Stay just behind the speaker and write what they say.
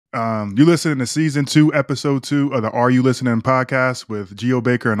You listening to season 2, episode 2 of the Are You Listening podcast with Geo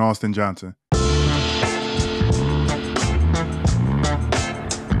Baker and Austin Johnson.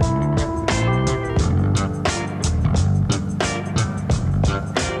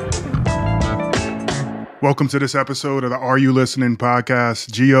 Welcome to this episode of the Are You Listening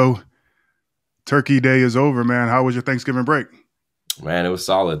podcast. Geo, Turkey Day is over, man. How was your Thanksgiving break? Man, it was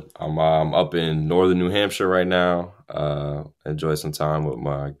solid. I'm up in northern New Hampshire right now. Enjoyed some time with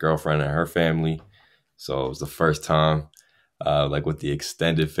my girlfriend and her family. So it was the first time, like with the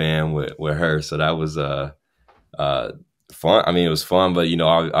extended fam with her. So that was fun. I mean, it was fun, but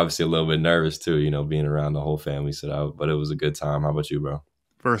obviously a little bit nervous too. Being around the whole family. But it was a good time. How about you, bro?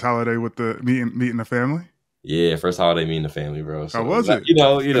 First holiday with the meeting the family? Yeah, first holiday meeting the family, bro. So how was it? I need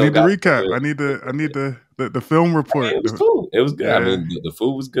the recap. I need the film report. I mean, it was cool. It was good. Yeah. I mean, the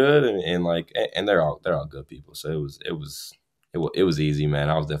food was good, and they're all good people. So it was easy, man.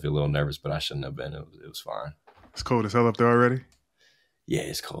 I was definitely a little nervous, but I shouldn't have been. It was fine. It's cold as hell up there already. Yeah,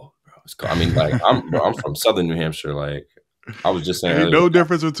 it's cold, bro. It's cold. I mean, like I'm from southern New Hampshire. Like I was just saying, ain't no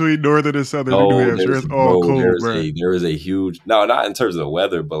difference between northern and southern New Hampshire. It's all cold, bro. There is a huge not in terms of the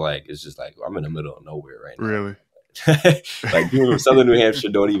weather, but like it's just like I'm in the middle of nowhere right now. Really. Like people from southern New Hampshire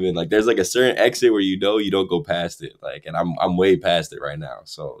don't even like. There's like a certain exit where you don't go past it. Like, and I'm way past it right now.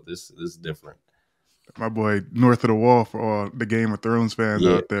 So this is different. My boy, north of the wall for all the Game of Thrones fans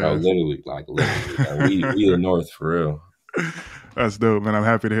out there. Bro, literally, we the north for real. That's dope, man. I'm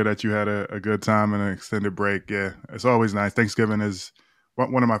happy to hear that you had a good time and an extended break. Yeah, it's always nice. Thanksgiving is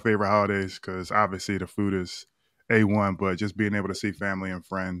one of my favorite holidays because obviously the food is A1, but just being able to see family and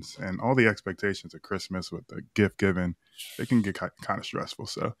friends and all the expectations of Christmas with the gift giving, it can get kind of stressful.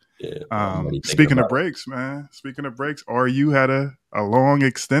 So, speaking of breaks, man, RU had a long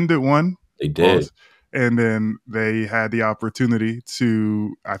extended one. They did. And then they had the opportunity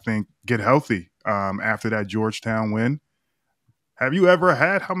to, I think, get healthy after that Georgetown win. Have you ever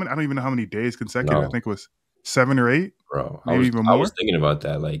had how many? I don't even know how many days consecutive. No. I think it was 7 or 8. Bro, I was thinking about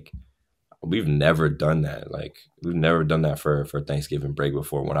that. Like, we've never done that. Like, we've never done that for Thanksgiving break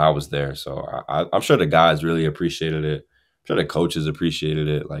before when I was there. So I'm sure the guys really appreciated it. I'm sure the coaches appreciated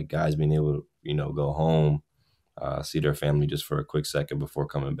it. Like, guys being able to, go home, see their family just for a quick second before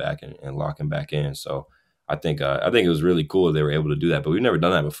coming back and locking back in. So I think it was really cool they were able to do that. But we've never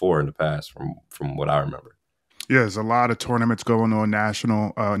done that before in the past, from what I remember. Yeah, there's a lot of tournaments going on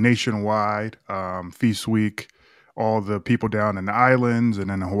nationwide, Feast Week, all the people down in the islands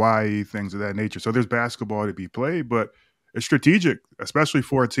and in Hawaii, things of that nature. So there's basketball to be played, but it's strategic, especially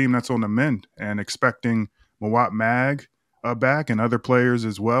for a team that's on the mend and expecting Mawot Mag back and other players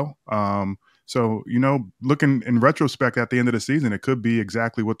as well. So, looking in retrospect at the end of the season, it could be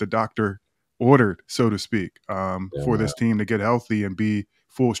exactly what the doctor ordered, so to speak, for this team to get healthy and be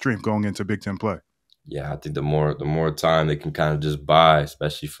full strength going into Big Ten play. Yeah, I think the more time they can kind of just buy,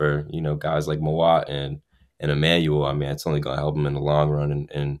 especially for, guys like Mawot and Emmanuel, I mean, it's only going to help them in the long run.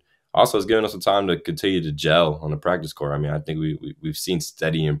 And also it's giving us some time to continue to gel on the practice court. I mean, I think we've seen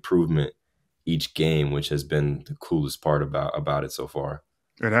steady improvement each game, which has been the coolest part about it so far.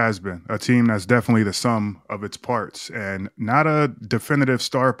 It has been a team that's definitely the sum of its parts and not a definitive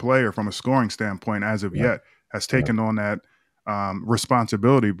star player from a scoring standpoint as of yet has taken on that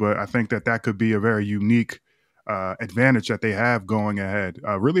responsibility. But I think that could be a very unique advantage that they have going ahead.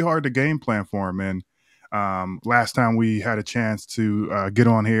 Really hard to game plan for them. And last time we had a chance to get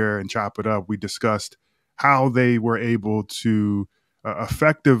on here and chop it up, we discussed how they were able to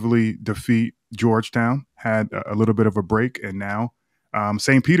effectively defeat Georgetown, had a little bit of a break, and now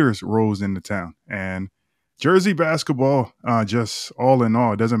St. Peter's rolls into town. And Jersey basketball, just all in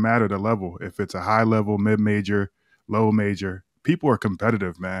all, it doesn't matter the level. If it's a high level, mid-major, low major, people are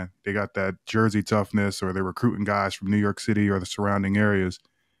competitive, man. They got that Jersey toughness, or they're recruiting guys from New York City or the surrounding areas.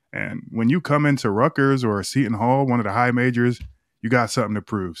 And when you come into Rutgers or Seton Hall, one of the high majors, you got something to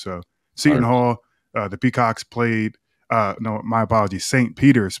prove. So Seton Hall, the Peacocks played St.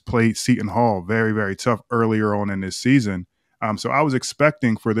 Peter's played Seton Hall very, very tough earlier on in this season. So I was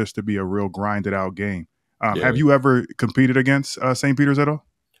expecting for this to be a real grinded out game. Have you ever competed against St. Peter's at all?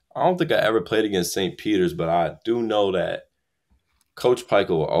 I don't think I ever played against St. Peter's, but I do know that Coach Pike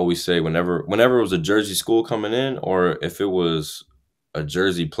will always say whenever it was a Jersey school coming in, or if it was a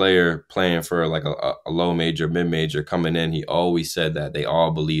Jersey player playing for like a low major, mid major coming in, he always said that they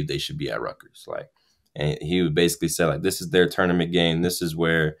all believe they should be at Rutgers. And he would basically say, like, this is their tournament game. This is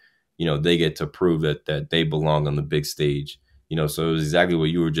where, they get to prove that they belong on the big stage. So it was exactly what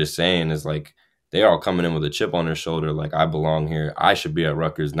you were just saying, is like, they are all coming in with a chip on their shoulder. Like, I belong here. I should be at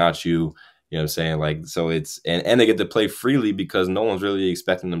Rutgers, not you. You know what I'm saying? Like, so it's and they get to play freely because no one's really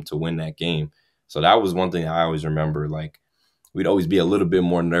expecting them to win that game. So that was one thing I always remember. Like, we'd always be a little bit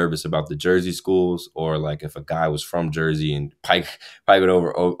more nervous about the Jersey schools, or like if a guy was from Jersey, and Pike would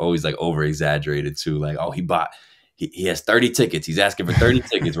always like over exaggerated too. Like, oh, he has 30 tickets. He's asking for 30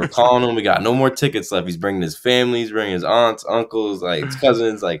 tickets. We're calling him. We got no more tickets left. He's bringing his family. He's bringing his aunts, uncles, like his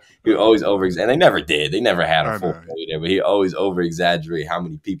cousins. Like, he would always and they never did. They never had a I full know party there, but he always over exaggerate how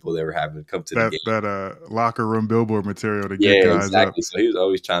many people they were having to come to the game. that locker room billboard material to get Yeah, guys up. exactly. So he was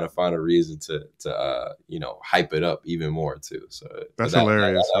always trying to find a reason to hype it up even more too. So but That's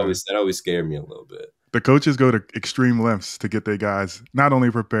hilarious, man. that always scared me a little bit. The coaches go to extreme lengths to get their guys not only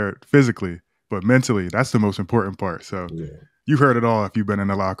prepared physically but mentally. That's the most important part. So Yeah, you've heard it all if you've been in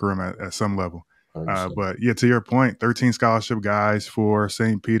the locker room at some level. 100%. But yeah, to your point, 13 scholarship guys for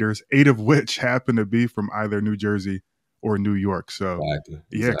St. Peter's, 8 of which happen to be from either New Jersey or New York. So yeah,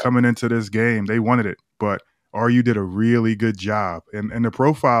 Exactly. coming into this game, they wanted it, but RU did a really good job. And the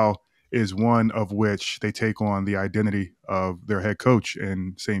profile is one of which they take on the identity of their head coach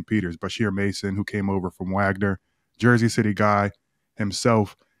in St. Peter's, Bashir Mason, who came over from Wagner, Jersey City guy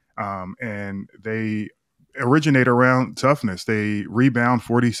himself. And they originate around toughness. They rebound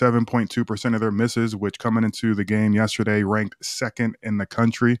 47.2% of their misses, which coming into the game yesterday ranked second in the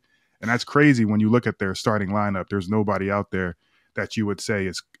country. And that's crazy when you look at their starting lineup. There's nobody out there that you would say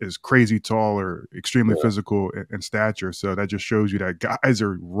is crazy tall or extremely Yeah. physical in stature. So that just shows you that guys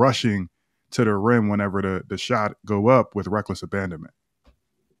are rushing to the rim whenever the shot go up with reckless abandonment.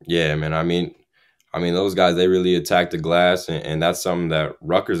 Yeah, man. I mean, those guys, they really attack the glass, and that's something that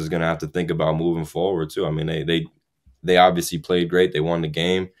Rutgers is going to have to think about moving forward too. I mean, they obviously played great. They won the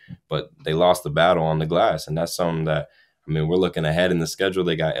game, but they lost the battle on the glass, and that's something that, I mean, we're looking ahead in the schedule.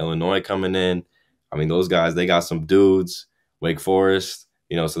 They got Illinois coming in. I mean, those guys, they got some dudes. Wake Forest,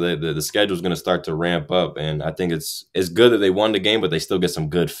 so the schedule is going to start to ramp up, and I think it's good that they won the game, but they still get some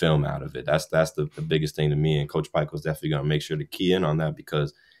good film out of it. That's the biggest thing to me, and Coach Pike was definitely going to make sure to key in on that,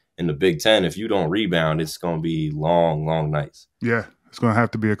 because in the Big Ten, if you don't rebound, it's going to be long, long nights. Yeah, it's going to have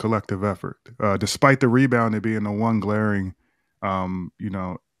to be a collective effort. Despite the rebounding being the one glaring,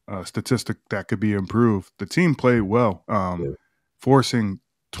 statistic that could be improved, the team played well, Yeah, forcing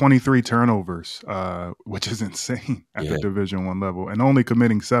 23 turnovers, which is insane at the yeah, Division I level, and only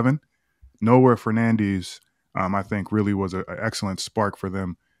committing 7. Noah Fernandez, I think, really was an excellent spark for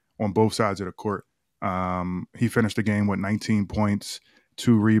them on both sides of the court. He finished the game with 19 points,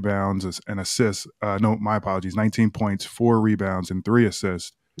 2 rebounds, and assists. No, my apologies. 19 points, 4 rebounds, and 3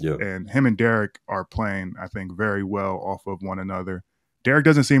 assists. yeah, And him and Derek are playing, I think, very well off of one another. Derek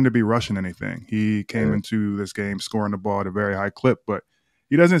doesn't seem to be rushing anything. He came yeah, into this game scoring the ball at a very high clip, but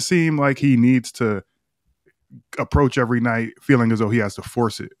he doesn't seem like he needs to approach every night feeling as though he has to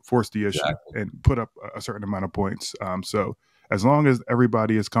force the issue, exactly. and put up a certain amount of points. So as long as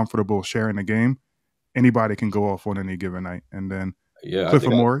everybody is comfortable sharing the game, anybody can go off on any given night. And then Yeah, I Cliff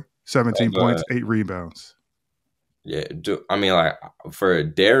think Amore, I'll 17 go ahead. points, 8 rebounds. Yeah, I mean, like, for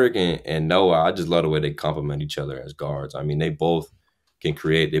Derek and Noah, I just love the way they complement each other as guards. I mean, they both can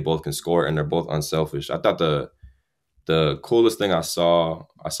create, they both can score, and they're both unselfish. I thought the coolest thing I saw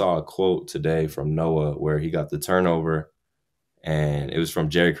a quote today from Noah where he got the turnover, and it was from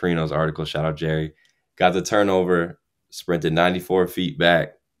Jerry Carino's article. Shout out Jerry. Got the turnover, sprinted 94 feet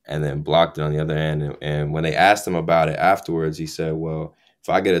back, and then blocked it on the other end. And when they asked him about it afterwards, he said, "Well, if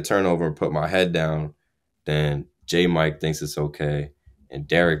I get a turnover and put my head down, then J Mike thinks it's okay, and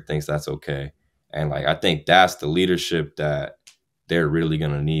Derek thinks that's okay." And like, I think that's the leadership that they're really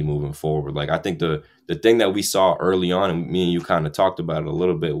gonna need moving forward. Like, I think the thing that we saw early on, and me and you kind of talked about it a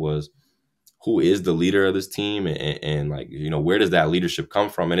little bit, was who is the leader of this team, and like, where does that leadership come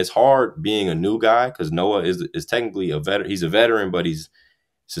from? And it's hard being a new guy, because Noah is technically a veteran. He's a veteran, but it's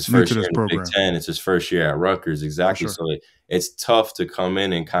his New to first year this in the Big program, Ten. It's his first year at Rutgers. for Exactly. sure. So it's tough to come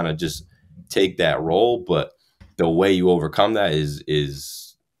in and kind of just take that role. But the way you overcome that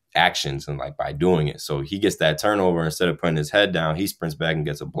is actions, and like by doing it. So he gets that turnover, instead of putting his head down, he sprints back and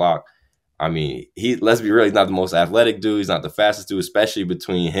gets a block. I mean, let's be real, he's not the most athletic dude. He's not the fastest dude, especially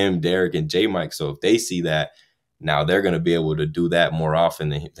between him, Derek, and J Mike. So if they see that, now they're going to be able to do that more often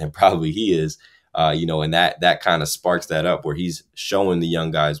than probably he is. And that kind of sparks that up, where he's showing the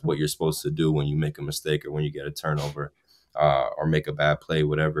young guys what you're supposed to do when you make a mistake, or when you get a turnover, or make a bad play,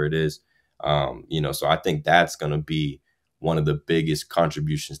 whatever it is. So I think that's going to be one of the biggest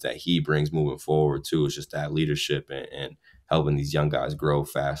contributions that he brings moving forward too, is just that leadership, and helping these young guys grow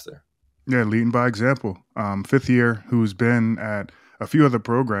faster. Yeah, leading by example. Fifth year, who's been at a few other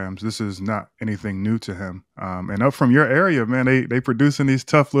programs. This is not anything new to him. And up from your area, man, they producing Yeah, New these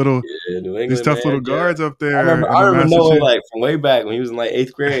England, tough man. little Yeah, guards up I there remember. in I the remember Noah Massachusetts. like from way back when he was in like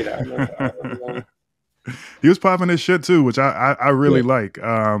 8th grade. I remember. He was popping his shit too, which I Yeah, really like.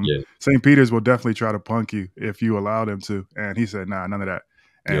 yeah, St. Peter's will definitely try to punk you if you allow them to, and he said, "Nah, none of that."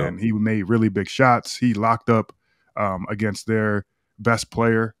 yeah. And he made really big shots. He locked up against their best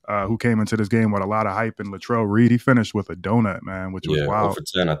player, who came into this game with a lot of hype, and Latrell Reed. He finished with a donut, man, which was Yeah, 0 wild. for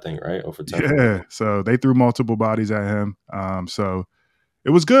 10, I think, right? 0 for 10 from the Yeah, field. so they threw multiple bodies at him. So it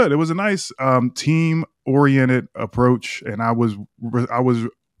was good. It was a nice team oriented approach, and I was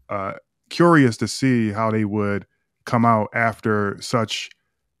uh, curious to see how they would come out after such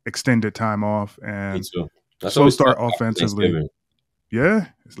extended time off Me and too. That's slow always start tough after offensively. Thanksgiving. Yeah,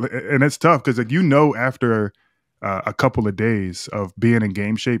 and it's tough because like, after a couple of days of being in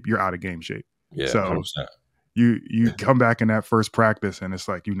game shape, you're out of game shape. Yeah, So 100%. you come back in that first practice and it's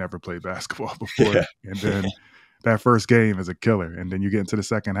like you never played basketball before, Yeah, and then that first game is a killer, and then you get into the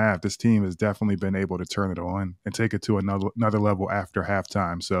second half. This team has definitely been able to turn it on and take it to another level after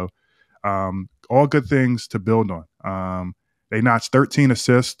halftime. So all good things to build on. They notched 13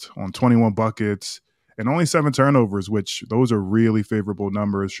 assists on 21 buckets and only 7 turnovers, which those are really favorable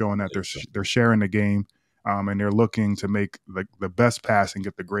numbers, showing that they're sharing the game, and they're looking to make the best pass and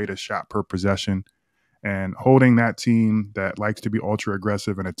get the greatest shot per possession. And holding that team that likes to be ultra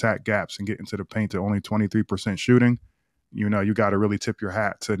aggressive and attack gaps and get into the paint to only 23% shooting, you got to really tip your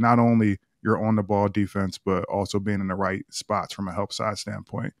hat to not only your on the ball defense, but also being in the right spots from a help side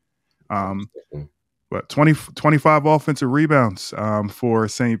standpoint. most Um, definitely. but 25 offensive rebounds for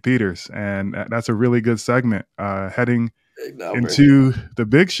St. Peter's. And that's a really good segment. Heading Big number. into the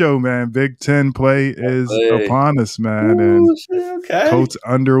big show, man. Big Ten play is Hey. upon us, man. And Ooh, shit, okay. Coach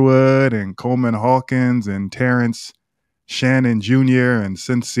Underwood and Coleman Hawkins and Terrence Shannon Jr. and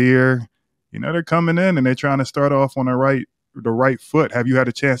Sincere, they're coming in and they're trying to start off on the right foot. Have you had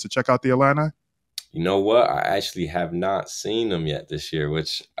a chance to check out the Illini? You know what? I actually have not seen them yet this year,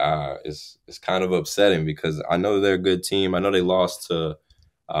 which is kind of upsetting because I know they're a good team. I know they lost to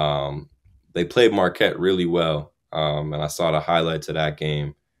they played Marquette really well, and I saw the highlights of that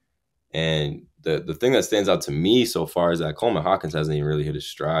game. And the thing that stands out to me so far is that Coleman Hawkins hasn't even really hit his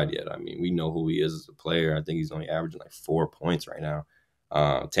stride yet. I mean, we know who he is as a player. I think he's only averaging like 4 points right now.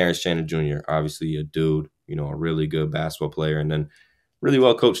 Terrence Shannon Jr., obviously a dude, a really good basketball player, and then really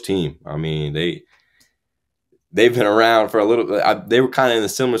well coached team. I mean, they've been around for a little. They were kind of in a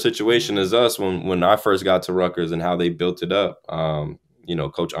similar situation as us when I first got to Rutgers and how they built it up.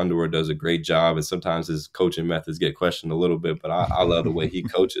 Coach Underwood does a great job, and sometimes his coaching methods get questioned a little bit. But I love the way he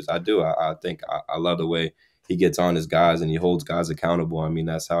coaches. I do. I think I love the way he gets on his guys and he holds guys accountable. I mean,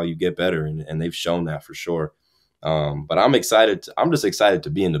 that's how you get better, and they've shown that for sure. But I'm excited. I'm just excited to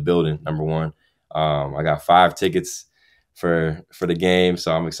be in the building. Number one, I got 5 tickets for the game,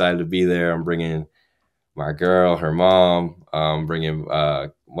 so I'm excited to be there. I'm bringing my girl, her mom, bringing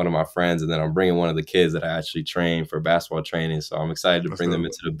one of my friends, and then I'm bringing one of the kids that I actually train for basketball training. So I'm excited to That's bring them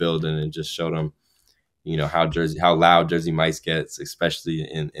dope. into the building and just show them, how loud Jersey Mike's gets, especially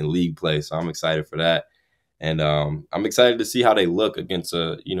in league play. So I'm excited for that, and I'm excited to see how they look against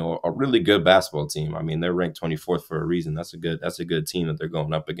a really good basketball team. I mean, they're ranked 24th for a reason. That's a good team that they're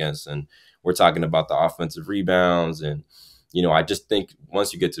going up against, and we're talking about the offensive rebounds and. I just think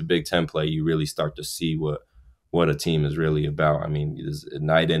once you get to Big Ten play, you really start to see what a team is really about. I mean,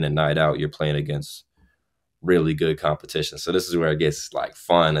 night in and night out, you're playing against really good competition. So this is where it gets like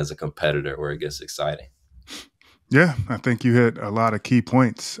fun as a competitor, where it gets exciting. Yeah, I think you hit a lot of key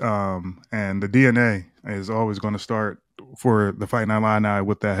points. And the DNA is always going to start for the Fighting Illini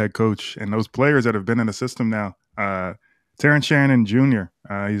with that head coach and those players that have been in the system now. Terrence Shannon Jr.,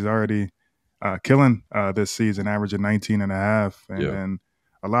 he's already killing this season, averaging 19 and a half. And Yeah. then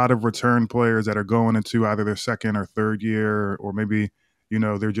a lot of return players that are going into either their second or third year, or maybe,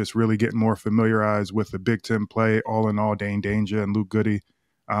 they're just really getting more familiarized with the Big Ten play. All in all, Dane Danger and Luke Goody.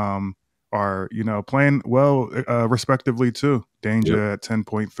 Are playing well respectively too. Yep. Danger at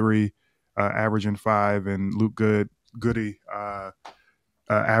 10.3, averaging 5, and Luke Goody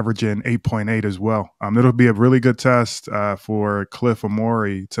averaging 8.8 as well. It'll be a really good test for Cliff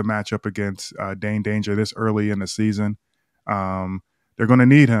Amori to match up against Dane Danger this early in the season. They're going to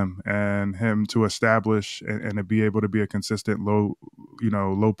need him and him to establish and to be able to be a consistent low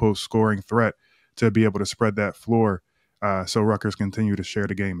post scoring threat to be able to spread that floor. So Rutgers continue to share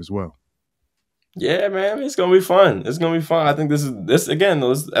the game as well. Yeah, man, it's gonna be fun. It's gonna be fun. I think this again,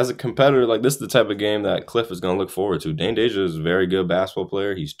 as a competitor, like this is the type of game that Cliff is gonna look forward to. Dane Deja is a very good basketball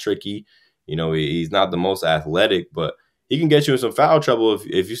player. He's tricky. He's not the most athletic, but he can get you in some foul trouble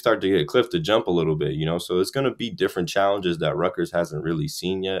if you start to get Cliff to jump a little bit, you know. So it's going to be different challenges that Rutgers hasn't really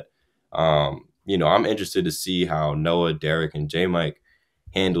seen yet. You know, I'm interested to see how Noah, Derek, and J Mike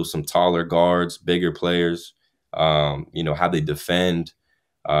handle some taller guards, bigger players. You know, how they defend.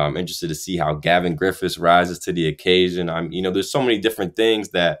 I'm interested to see how Gavin Griffiths rises to the occasion. You know, there's so many different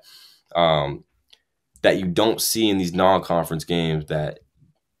things that um, that you don't see in these non-conference games that,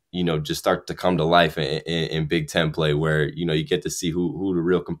 you know, just start to come to life in Big Ten play, where, you know, you get to see who the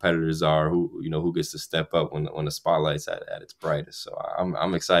real competitors are, who, you know, who gets to step up when the spotlight's at its brightest. So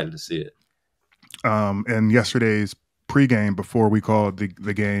I'm excited to see it. And yesterday's pregame, before we called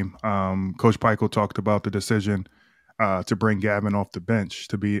the game, Coach Peichel talked about the decision to bring Gavin off the bench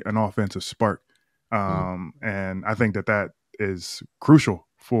to be an offensive spark. And I think that is crucial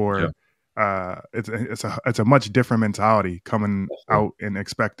for it's a much different mentality coming out and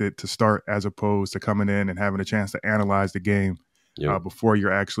expected to start, as opposed to coming in and having a chance to analyze the game before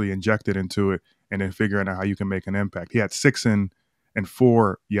you're actually injected into it, and then figuring out how you can make an impact. He had 6 and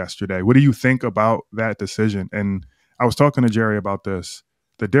 4 yesterday. What do you think about that decision? And I was talking to Jerry about this.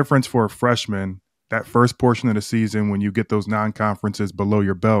 The difference for a freshman, that first portion of the season when you get those non-conferences below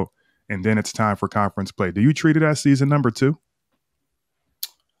your belt, and then it's time for conference play. Do you treat it as season number 2?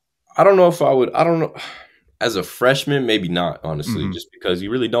 I don't know if I would. I don't know. As a freshman, maybe not, honestly, just because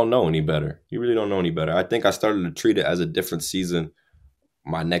you really don't know any better. You really don't know any better. I think I started to treat it as a different season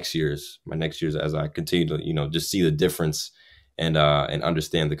my next years as I continue to, you know, just see the difference and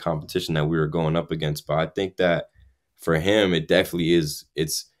understand the competition that we were going up against. But I think that for him, it definitely is.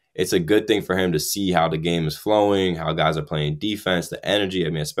 It's a good thing for him to see how the game is flowing, how guys are playing defense, the energy. I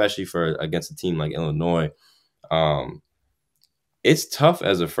mean, especially against a team like Illinois. It's tough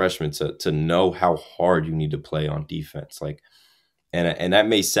as a freshman to know how hard you need to play on defense. Like, and that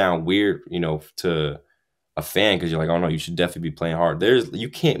may sound weird, you know, to a fan, because you're like, oh no, you should definitely be playing hard. You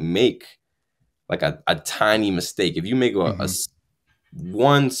can't make like a tiny mistake. If you make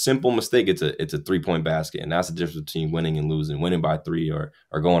one simple mistake, it's a 3-point basket, and that's the difference between winning and losing. Winning by 3 or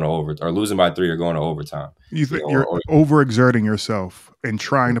going to or losing by 3 or going to overtime. You think you're overexerting yourself and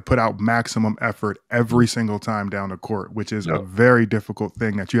trying to put out maximum effort every single time down the court, which is a very difficult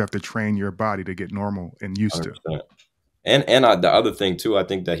thing that you have to train your body to get normal and used 100%. To. And the other thing too, I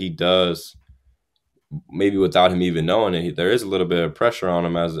think that he does, maybe without him even knowing it, there is a little bit of pressure on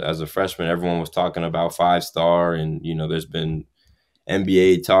him as a freshman. Everyone was talking about 5-star, and, you know, there's been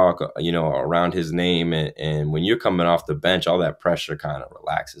NBA talk, you know, around his name, and when you're coming off the bench, all that pressure kind of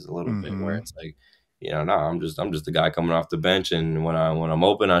relaxes a little bit, where it's like, you know, no, I'm just the guy coming off the bench, and when I'm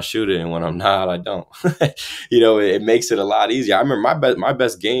open, I shoot it, and when I'm not, I don't. You know, it makes it a lot easier. I remember my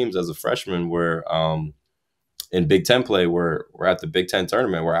best games as a freshman were in Big Ten play, were at the Big Ten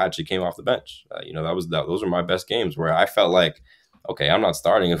tournament, where I actually came off the bench. You know, those were my best games, where I felt like, okay, I'm not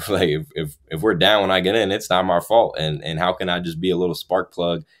starting. If we're down when I get in, it's not my fault. And how can I just be a little spark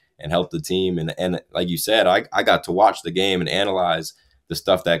plug and help the team? And like you said, I got to watch the game and analyze the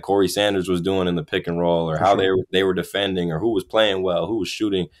stuff that Corey Sanders was doing in the pick and roll, or how they were defending, or who was playing well, who was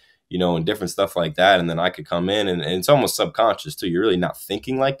shooting, you know, and different stuff like that. And then I could come in, and it's almost subconscious too. You're really not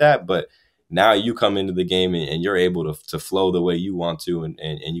thinking like that, but now you come into the game and you're able to flow the way you want to,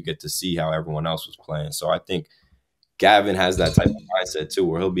 and you get to see how everyone else was playing. So I think Gavin has that type of mindset too,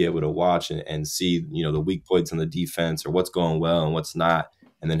 where he'll be able to watch and see, you know, the weak points in the defense, or what's going well and what's not,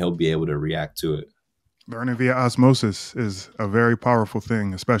 and then he'll be able to react to it. Learning via osmosis is a very powerful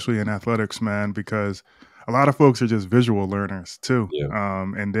thing, especially in athletics, man, because a lot of folks are just visual learners too.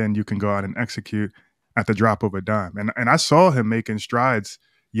 And then you can go out and execute at the drop of a dime. And I saw him making strides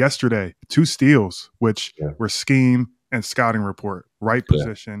yesterday, 2 steals, which were scheme and scouting report, right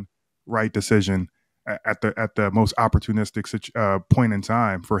position, right decision at the most opportunistic point in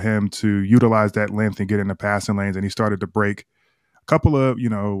time for him to utilize that length and get into passing lanes. And he started to break a couple of, you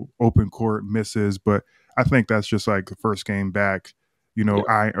know, open court misses, but I think that's just like the first game back, you know,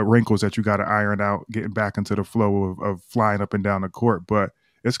 wrinkles that you got to iron out, getting back into the flow of flying up and down the court. But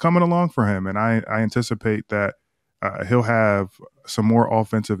it's coming along for him, and I anticipate that he'll have some more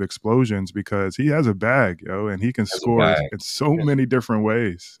offensive explosions, because he has a bag, and he can score in so many different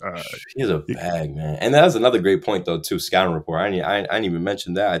ways. He has a bag, man. And that's another great point, though, too, scouting report. I didn't even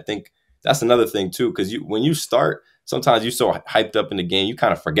mention that. I think that's another thing, too, because when you start, sometimes you're so hyped up in the game, you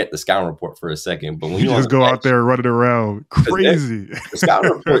kind of forget the scouting report for a second. But when you just go out there and run it around, crazy. The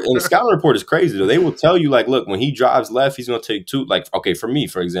scouting report is crazy, though. They will tell you, like, look, when he drives left, he's going to take 2. Like, okay, for me,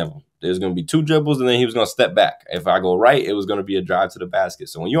 for example, there's going to be 2 dribbles, and then he was going to step back. If I go right, it was going to be a drive to the basket.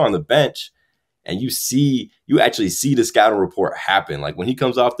 So when you're on the bench and you actually see the scouting report happen, like when he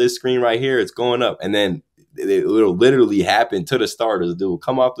comes off this screen right here, it's going up, and then it'll literally happen to the starters. It will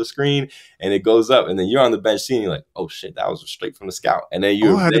come off the screen and it goes up, and then you're on the bench seeing, you're like, oh shit, that was straight from the scout. And then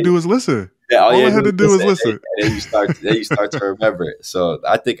All I had to do was listen. all All you I had had to to do do is was listen, listen. and then you start to remember it. So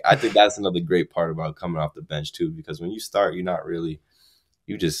I think that's another great part about coming off the bench too, because when you start,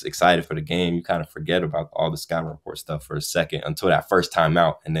 you just excited for the game. You kind of forget about all the scouting report stuff for a second until that first time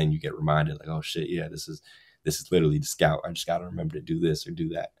out, and then you get reminded like, oh shit, yeah, this is literally the scout. I just got to remember to do this or do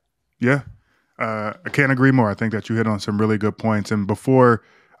that. Yeah. I can't agree more. I think that you hit on some really good points. And before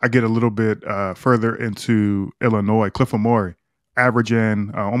I get a little bit further into Illinois, Cliff Amore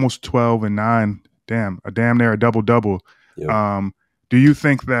averaging almost 12 and 9, damn near a double-double. Yep. Do you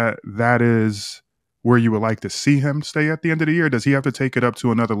think that is where you would like to see him stay at the end of the year? Does he have to take it up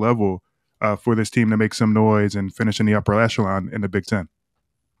to another level for this team to make some noise and finish in the upper echelon in the Big Ten?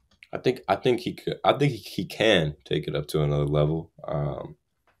 I think he could. I think he can take it up to another level.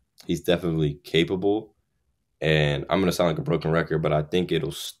 He's definitely capable, and I'm gonna sound like a broken record, but I think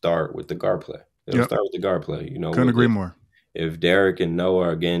it'll start with the guard play. It'll Yep. start with the guard play. Couldn't agree more. If Derek and Noah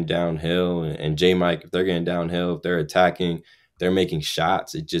are getting downhill, and J Mike, if they're getting downhill, if they're attacking, they're making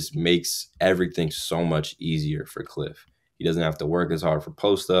shots, it just makes everything so much easier for Cliff. He doesn't have to work as hard for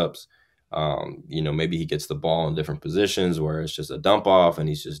post ups. Maybe he gets the ball in different positions where it's just a dump off and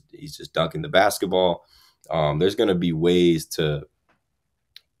he's just dunking the basketball. There's going to be ways to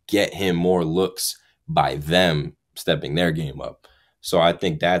get him more looks by them stepping their game up. So I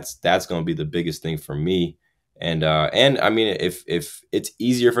think that's going to be the biggest thing for me. And I mean, if it's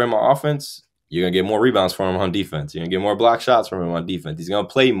easier for him on offense, you're gonna get more rebounds from him on defense. You're gonna get more block shots from him on defense. He's gonna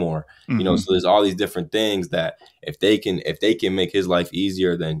play more. Mm-hmm. So there's all these different things that if they can make his life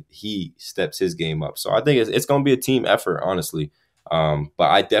easier, then he steps his game up. So I think it's gonna be a team effort, honestly. But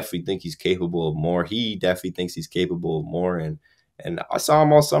I definitely think he's capable of more. He definitely thinks he's capable of more. And I saw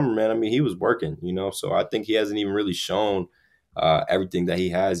him all summer, man. I mean, he was working, So I think he hasn't even really shown everything that he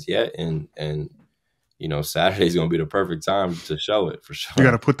has yet. And Saturday's gonna be the perfect time to show it for sure. You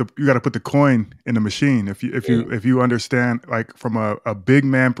got to put the coin in the machine. If you understand, like from a big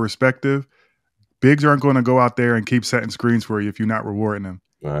man perspective, bigs aren't going to go out there and keep setting screens for you if you're not rewarding them.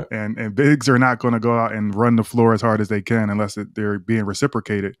 Right. And bigs are not going to go out and run the floor as hard as they can unless they're being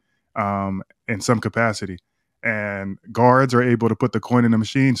reciprocated in some capacity. And guards are able to put the coin in the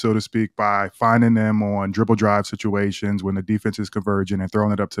machine, so to speak, by finding them on dribble drive situations when the defense is converging and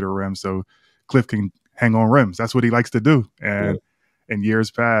throwing it up to the rim so Cliff can hang on rims. That's what he likes to do. And in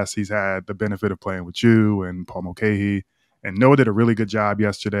years past, he's had the benefit of playing with you and Paul Mulcahy. And Noah did a really good job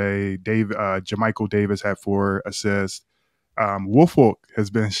yesterday. Jamichael Davis had 4 assists. Woolfolk has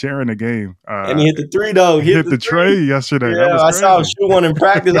been sharing the game. And he hit the 3 though. He hit the tray yesterday. Yeah, I saw him shoot one in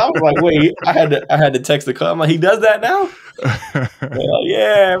practice. I was like, wait, I had to text the club. I'm like, he does that now? Like,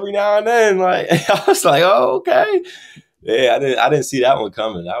 yeah, every now and then. Like I was like, oh, okay. Yeah, I didn't see that one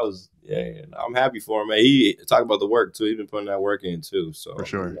coming. I'm happy for him, man. He talk about the work too. He's been putting that work in too. So for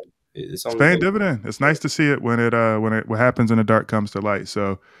sure. It's paying dividend. It's nice to see it when what happens in the dark comes to light.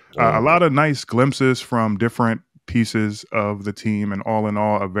 So a lot of nice glimpses from different pieces of the team, and all in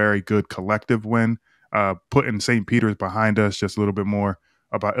all, a very good collective win. Putting St. Peter's behind us, just a little bit more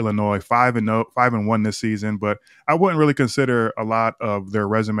about Illinois, 5-1 this season, but I wouldn't really consider a lot of their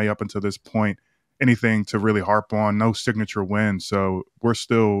resume up until this point anything to really harp on. No signature win, so we're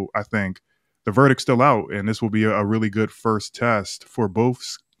still, I think, the verdict's still out, and this will be a really good first test for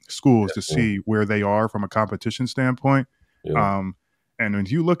both schools to see where they are from a competition standpoint. Yeah. And when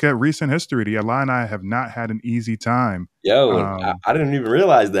you look at recent history, the Illini have not had an easy time. I didn't even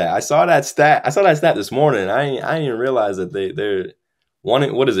realize that. I saw that stat this morning. I didn't even realize that they're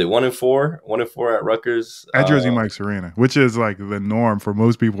 1-4, 1-4 at Rutgers at Jersey Mike's Arena, which is like the norm for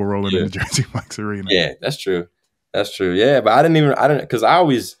most people rolling into Jersey Mike's Arena. Yeah, that's true. Yeah, but I didn't because I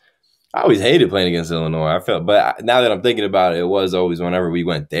always hated playing against Illinois. But now that I'm thinking about it, it was always whenever we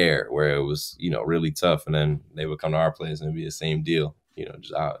went there where it was really tough, and then they would come to our place and it'd be the same deal.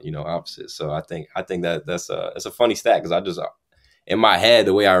 Just opposite. So I think that's a funny stat because I just in my head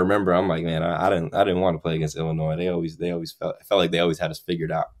the way I remember, I'm like, man, I didn't want to play against Illinois. They always felt like they always had us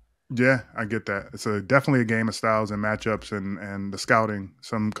figured out. Yeah, I get that. It's definitely a game of styles and matchups, and the scouting.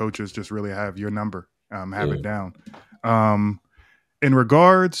 Some coaches just really have your number, it down. In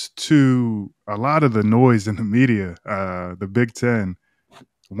regards to a lot of the noise in the media, the Big Ten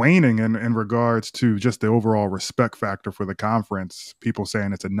waning in regards to just the overall respect factor for the conference, people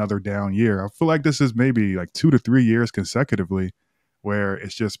saying it's another down year. I feel like this is maybe like 2 to 3 years consecutively where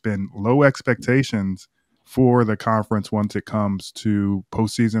it's just been low expectations for the conference once it comes to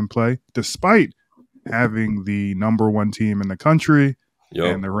postseason play, despite having the number 1 team in the country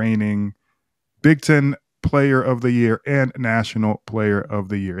and the reigning Big Ten Player of the Year and National Player of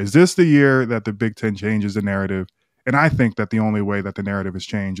the Year. Is this the year that the Big Ten changes the narrative? And I think that the only way that the narrative is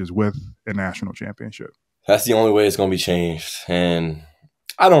changed is with a national championship. That's the only way it's going to be changed. And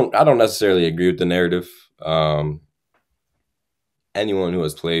I don't necessarily agree with the narrative. Anyone who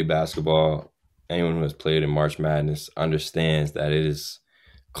has played basketball, anyone who has played in March Madness understands that it is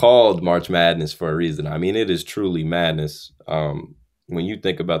called March Madness for a reason. I mean, it is truly madness. When you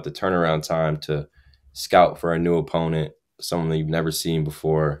think about the turnaround time to scout for a new opponent, someone that you've never seen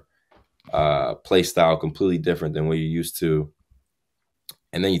before, play style completely different than what you're used to.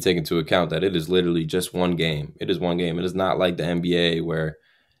 And then you take into account that it is literally just one game. It is one game. It is not like the NBA where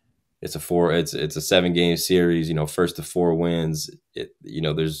it's a 7-game series, first to 4 wins.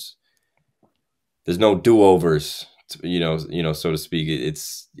 There's no do-overs, so to speak.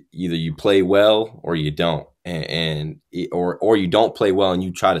 It's either you play well or you don't, or you don't play well and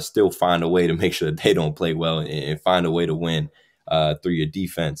you try to still find a way to make sure that they don't play well and find a way to win through your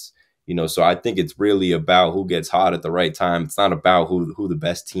defense. So I think it's really about who gets hot at the right time. It's not about who the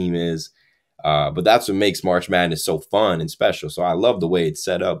best team is, but that's what makes March Madness so fun and special. So I love the way it's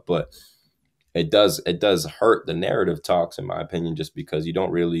set up, but it does hurt the narrative talks, in my opinion, just because you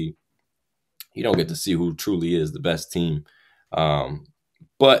don't get to see who truly is the best team.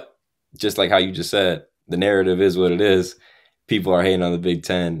 But just like how you just said, the narrative is what it is. People are hating on the Big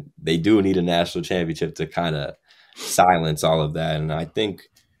Ten. They do need a national championship to kind of silence all of that. And I think,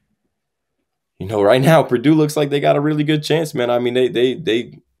 right now Purdue looks like they got a really good chance, man. I mean,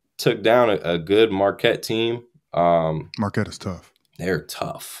 they took down a good Marquette team. Marquette is tough. They're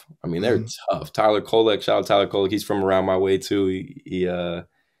tough. I mean, they're tough. Tyler Kolek, shout out Tyler Kolek. He's from around my way too. He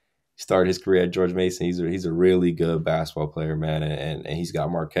started his career at George Mason. He's a really good basketball player, man, and he's got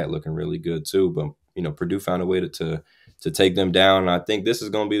Marquette looking really good too. But Purdue found a way to take them down. And I think this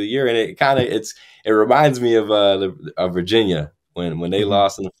is going to be the year. And it reminds me of Virginia when they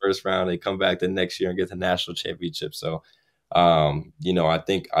lost in the first round. They come back the next year and get the national championship. So, I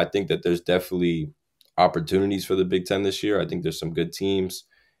think that there's definitely opportunities for the Big Ten this year. I think there's some good teams,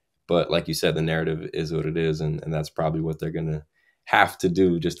 but like you said, the narrative is what it is, and that's probably what they're gonna have to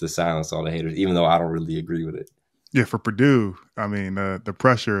do just to silence all the haters, even though I don't really agree with it. Yeah, for Purdue, I mean, the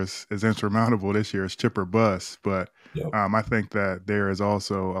pressure is insurmountable this year. It's chip or bust, but Yep. I think that there is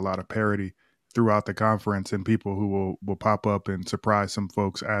also a lot of parity throughout the conference and people who will pop up and surprise some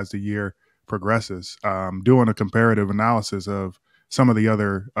folks as the year progresses. Doing a comparative analysis of some of the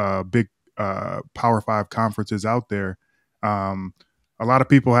other big Power 5 conferences out there, a lot of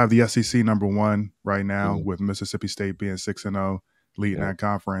people have the SEC number 1 right now, with Mississippi State being 6-0, leading that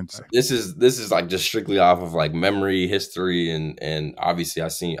conference. This is like just strictly off of like memory, history, and obviously I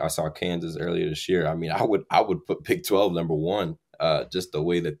saw Kansas earlier this year. I mean, I would put Big 12 number 1, just the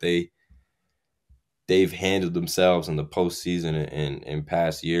way that they've handled themselves in the postseason in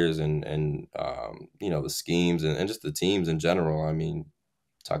past years, and the schemes and just the teams in general. I mean,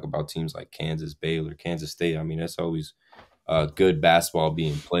 talk about teams like Kansas, Baylor, Kansas State. I mean, that's always good basketball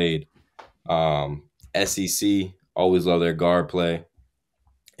being played. SEC always love their guard play,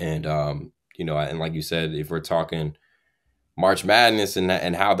 and and like you said, if we're talking March Madness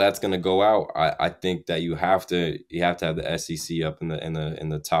and how that's going to go out, I think that you have to have the SEC up in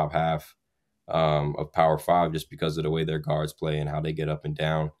the top half of Power 5 just because of the way their guards play and how they get up and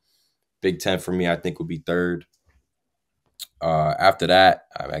down. Big Ten for me, I think, would be 3rd. After that,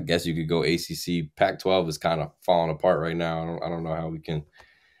 I guess you could go ACC. Pac-12 is kind of falling apart right now. I don't know how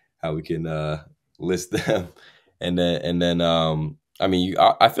we can list them. And then I mean,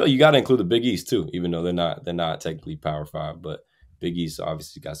 I feel you got to include the Big East too, even though they're not technically Power 5, but Big East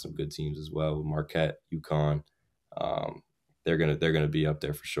obviously got some good teams as well with Marquette, UConn. They're gonna be up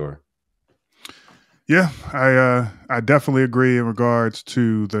there for sure. Yeah, I definitely agree in regards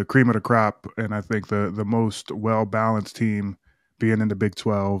to the cream of the crop, and I think the most well balanced team being in the Big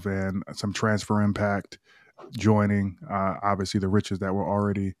 12 and some transfer impact joining. Obviously, the riches that were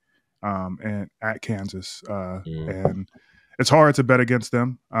already and at Kansas, and it's hard to bet against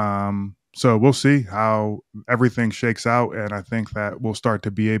them. So we'll see how everything shakes out, and I think that we'll start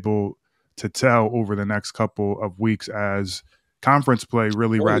to be able to tell over the next couple of weeks as conference play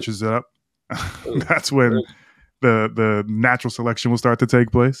really ratchets up. That's when the natural selection will start to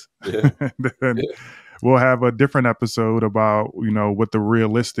take place. Yeah. Then we'll have a different episode about what the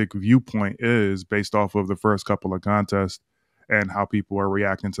realistic viewpoint is based off of the first couple of contests and how people are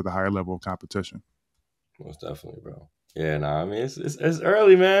reacting to the higher level of competition. Most definitely, bro. Yeah, I mean it's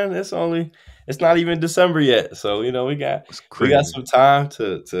early, man. It's not even December yet, so we got some time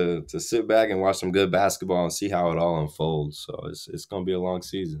to sit back and watch some good basketball and see how it all unfolds. So it's gonna be a long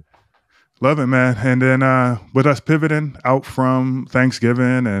season. Love it, man. And then with us pivoting out from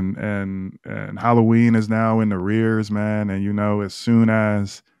Thanksgiving and Halloween is now in the rears, man. And as soon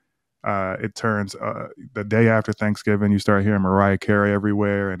as it turns the day after Thanksgiving, you start hearing Mariah Carey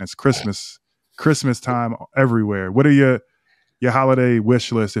everywhere, and it's Christmas time everywhere. What are your holiday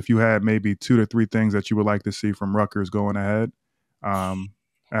wish list if you had maybe 2 to 3 things that you would like to see from Rutgers going ahead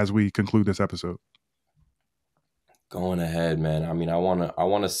as we conclude this episode? Going ahead, man. I mean, I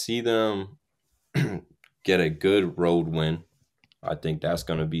wanna see them get a good road win. I think that's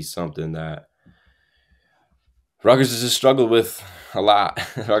gonna be something that Rutgers has just struggled with a lot.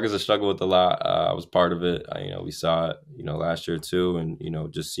 Rutgers has struggled with a lot. I was part of it. We saw it, last year too,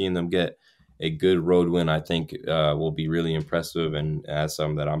 and just seeing them get a good road win, I think, will be really impressive, and that's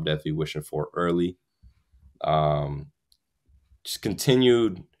something that I'm definitely wishing for early. Um, just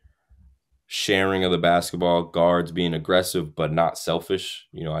continued sharing of the basketball, guards being aggressive but not selfish.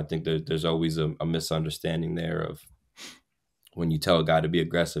 I think there's always a misunderstanding there of when you tell a guy to be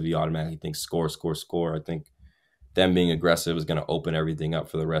aggressive, he automatically thinks score, score, score. I think them being aggressive is going to open everything up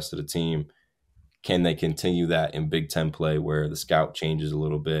for the rest of the team. Can they continue that in Big Ten play where the scout changes a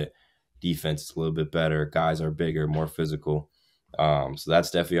little bit, defense is a little bit better, guys are bigger, more physical? So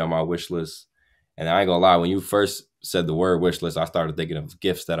that's definitely on my wish list. And I ain't gonna lie, when you first said the word wish list, I started thinking of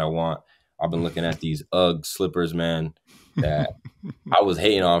gifts that I want. I've been looking at these UGG slippers, man, that I was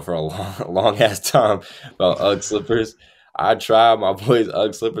hating on for a long ass time about UGG slippers. I tried my boys'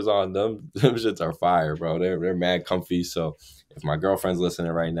 UGG slippers on them. Them shits are fire, bro. They're mad comfy. So if my girlfriend's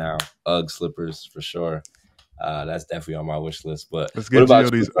listening right now, UGG slippers for sure. That's definitely on my wish list. But Let's what get about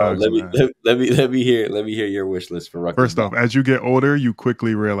Gio you, these bro? Uggs, man. Let me hear your wish list for Rutgers. First off, as you get older, you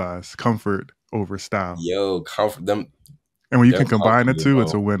quickly realize comfort over style. Yo, comfort them. And when you They're can combine the comfortable, two,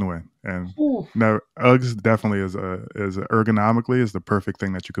 it's bro. a win-win. And Whew. no, Uggs definitely is ergonomically is the perfect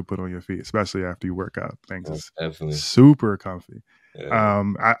thing that you could put on your feet, especially after you work out. Things is Definitely. super comfy. Yeah.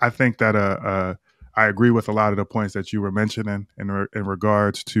 I think that I agree with a lot of the points that you were mentioning in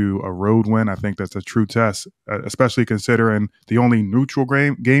regards to a road win. I think that's a true test, especially considering the only neutral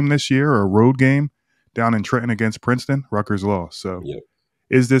game this year, or a road game, down in Trenton against Princeton. Rutgers lost. So Yep.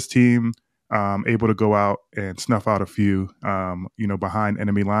 is this team able to go out and snuff out a few, behind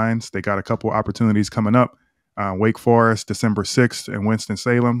enemy lines? They got a couple opportunities coming up. Wake Forest, December 6th, and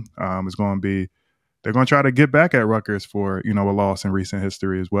Winston-Salem is going to be. They're going to try to get back at Rutgers for a loss in recent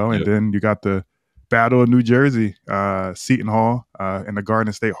history as well. And Yep. then you got the Battle of New Jersey, Seton Hall, and the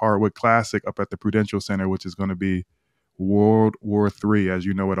Garden State Hardwood Classic up at the Prudential Center, which is going to be World War III, as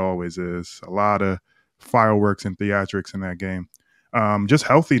you know it always is. A lot of fireworks and theatrics in that game. Just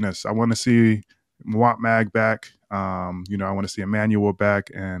healthiness. I want to see Mwap Mag back. I want to see Emmanuel back,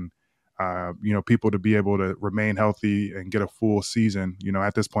 and people to be able to remain healthy and get a full season.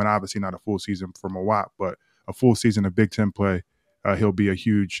 At this point, obviously not a full season for Mwap, but a full season of Big Ten play. He'll be a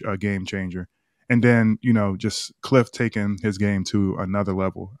huge game changer. And then, just Cliff taking his game to another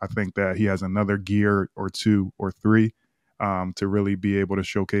level. I think that he has another gear or 2 or 3 to really be able to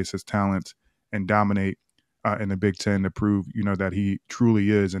showcase his talent and dominate in the Big Ten, to prove, that he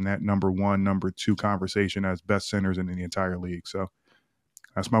truly is in that number 1, number 2 conversation as best centers in the entire league. So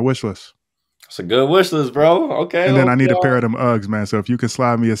that's my wish list. It's a good wish list, bro. Okay. And then I need a okay. pair of them Uggs, man. So if you can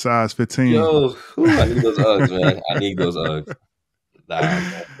slide me a size 15. Yo, I need those Uggs, man. I need those Uggs.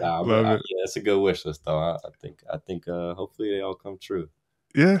 Love it. Yeah, it's a good wish list, though. I think hopefully they all come true.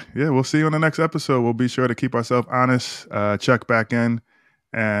 Yeah. We'll see you on the next episode. We'll be sure to keep ourselves honest, check back in,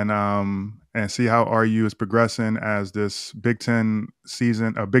 and see how RU is progressing as this Big Ten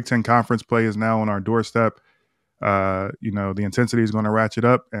season, Big Ten conference play is now on our doorstep. The intensity is going to ratchet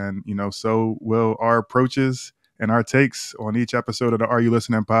up, and so will our approaches and our takes on each episode of the Are You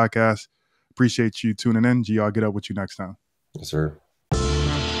Listening podcast. Appreciate you tuning in. G, I'll get up with you next time. Yes, sir.